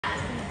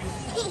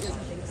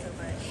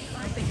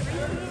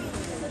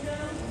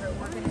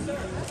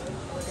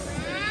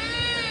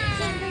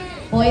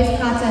Boys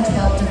Kata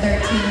 12 to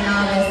 13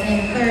 novice in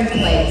 3rd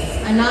place.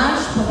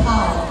 Anash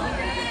Papal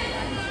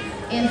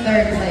in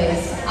 3rd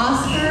place.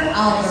 Oscar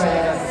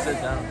Alvarez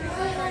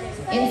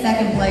in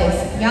 2nd place.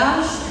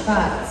 Yash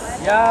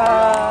Butts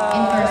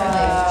in 1st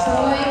place.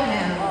 Troy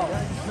Now.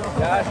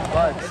 Yash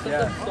Butts,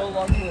 yeah. So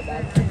long to the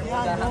back.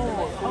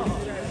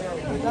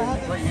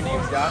 Wait, your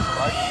name's Yash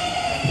Butts?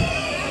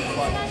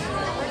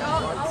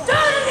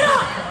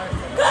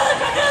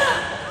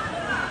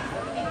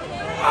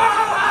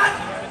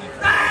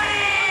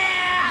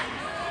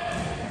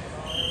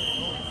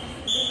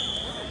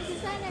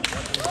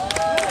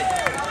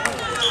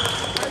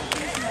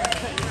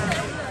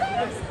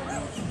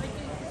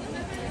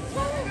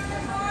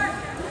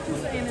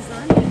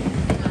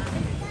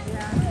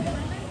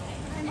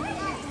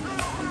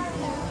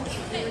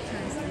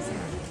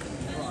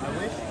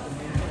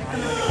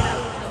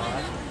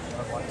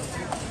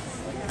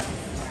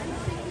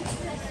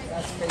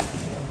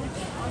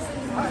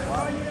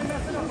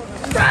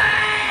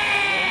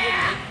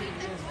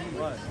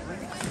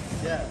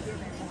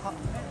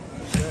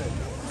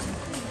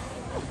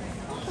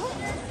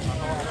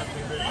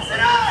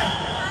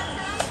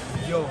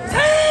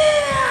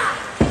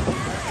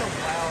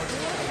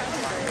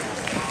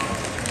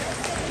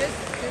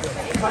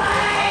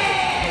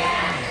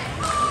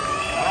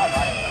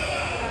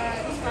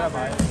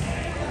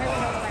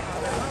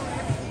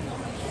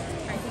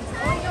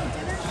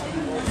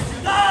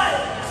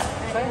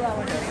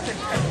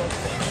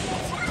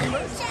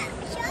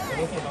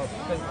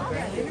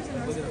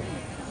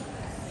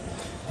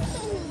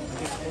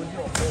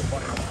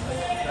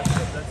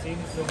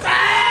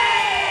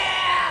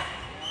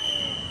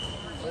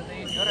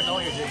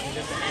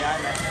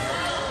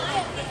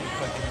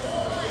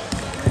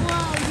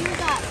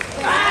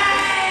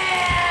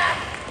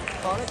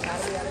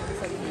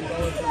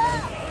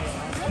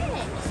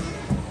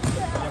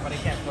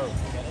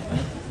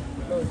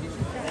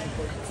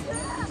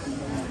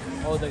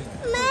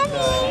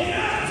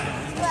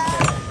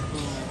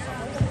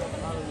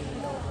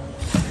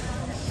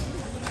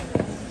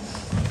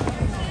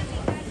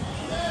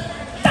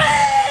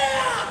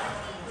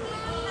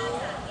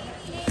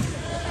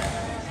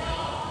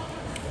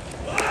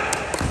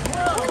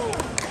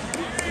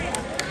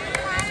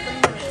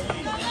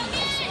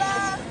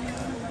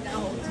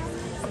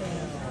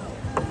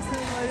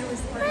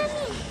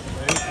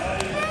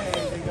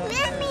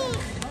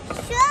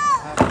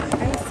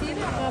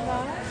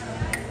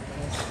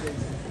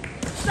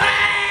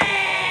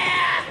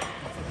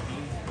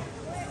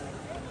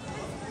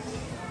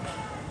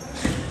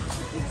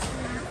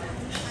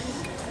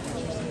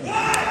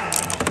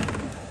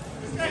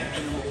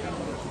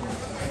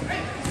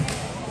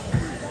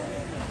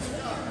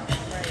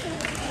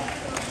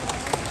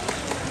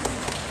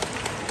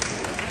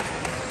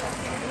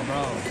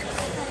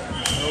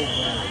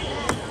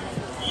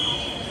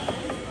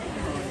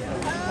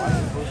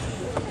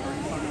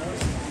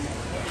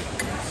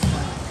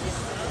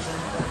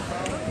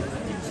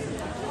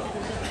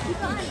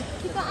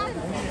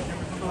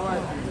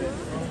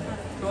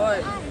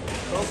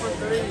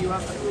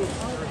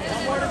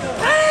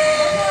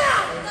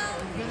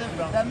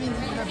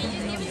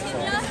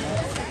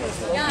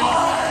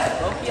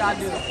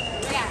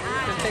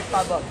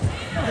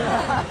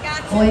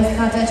 Boys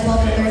Kata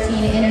 12 to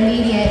 13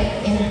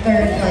 intermediate in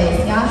 3rd place.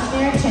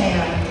 Yashner Chan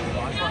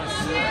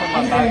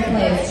in 3rd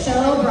place.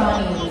 Sho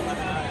Bronny.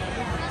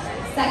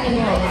 2nd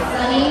place.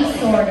 Sunny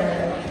Sorter.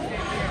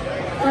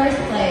 1st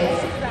place.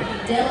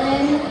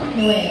 Dylan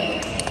Nguyen.